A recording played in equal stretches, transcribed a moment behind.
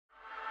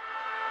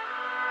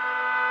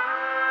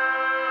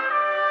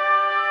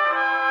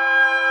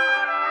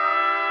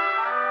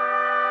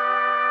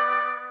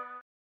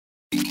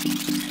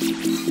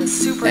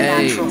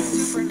Hey,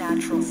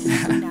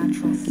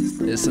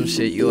 there's some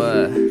shit you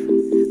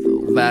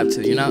vibe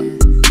to, you know?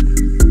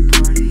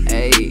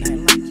 Hey,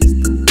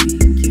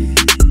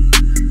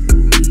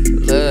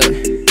 look,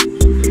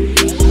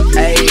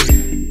 hey,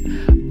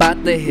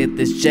 about to hit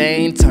this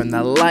Jane, turn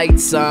the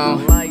lights on.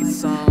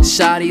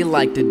 Shawty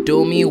like to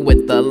do me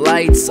with the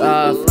lights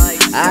off.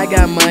 I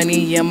got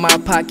money in my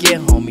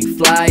pocket, homie,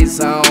 fly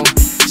zone.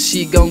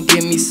 She gon'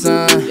 give me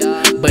some,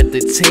 but the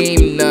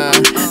team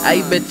none.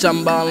 Ay, bitch,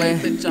 I'm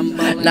ballin',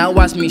 now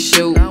watch me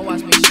shoot.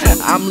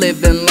 I'm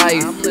living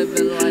life,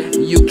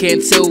 you can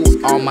too.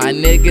 All my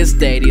niggas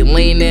steady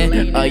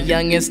leanin', a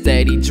youngin'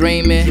 steady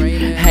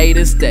dreamin',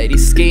 haters steady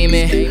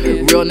scheming.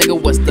 Real nigga,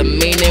 what's the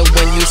meaning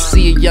when you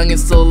see a youngin'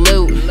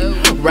 salute?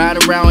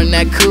 Ride around in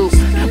that coupe,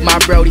 my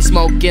brody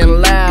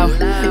smoking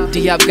loud.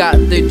 D, I've got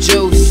the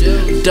juice,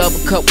 double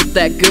cup with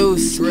that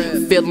goose,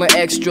 feeling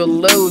extra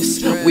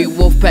loose. We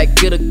Wolfpack,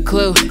 get a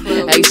clue.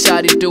 Hey,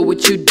 shawty, do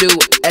what you do.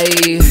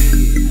 Hey,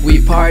 we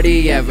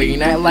party every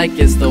night like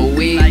it's the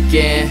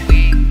weekend.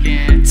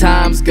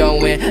 Time's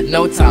going,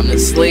 no time to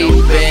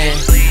sleepin'.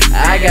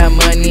 I got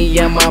money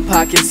in my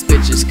pockets,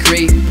 bitches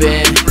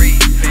creepin'.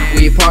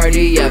 We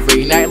party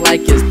every night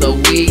like it's the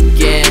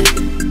weekend.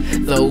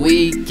 The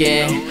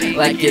weekend,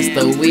 like it's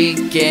the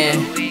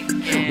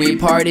weekend. We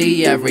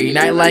party every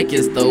night like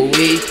it's the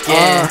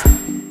weekend.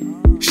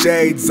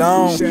 Shades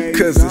on,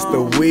 cause it's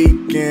the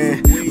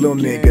weekend. Little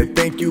nigga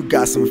think you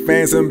got some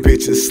fans and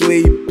bitches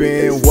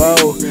sleeping.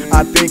 Whoa,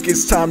 I think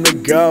it's time to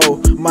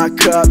go. My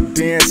cup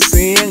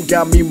dancing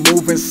got me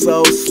moving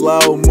so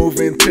slow,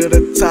 moving to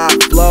the top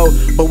flow.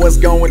 But what's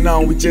going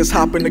on? We just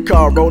hop in the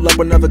car, roll up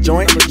another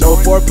joint. No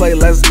foreplay,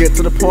 let's get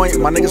to the point.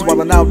 My niggas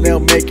wildin' out, they'll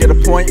make it a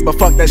point. But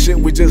fuck that shit,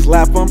 we just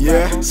lap them.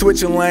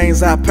 Switching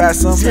lanes, I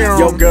pass them.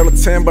 Yo girl a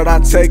 10, but I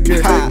take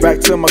it back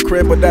to my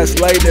crib, but that's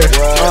later.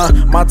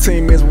 My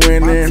team is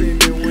winning.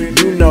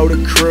 You know the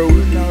crew.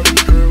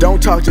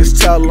 Don't talk, just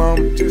tell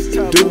them.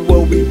 Do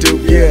what we do,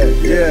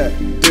 yeah.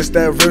 Just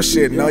that real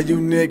shit, know you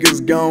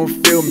niggas gon'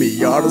 feel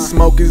me. All the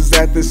smoke is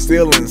at the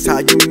ceilings. How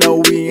you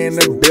know we in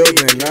the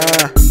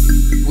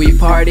building, We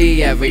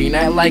party every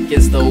night like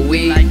it's the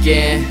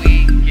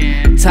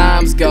weekend.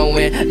 Time's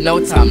going,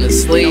 no time to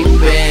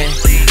sleepin'.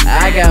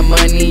 I got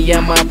money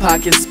in my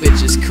pockets,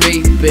 bitches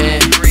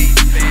creepin'.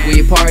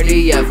 We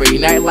party every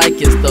night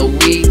like it's the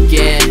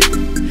weekend.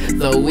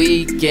 The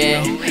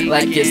weekend,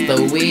 like it's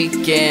the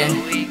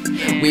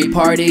weekend. We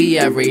party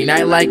every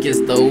night like it's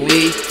the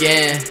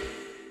weekend.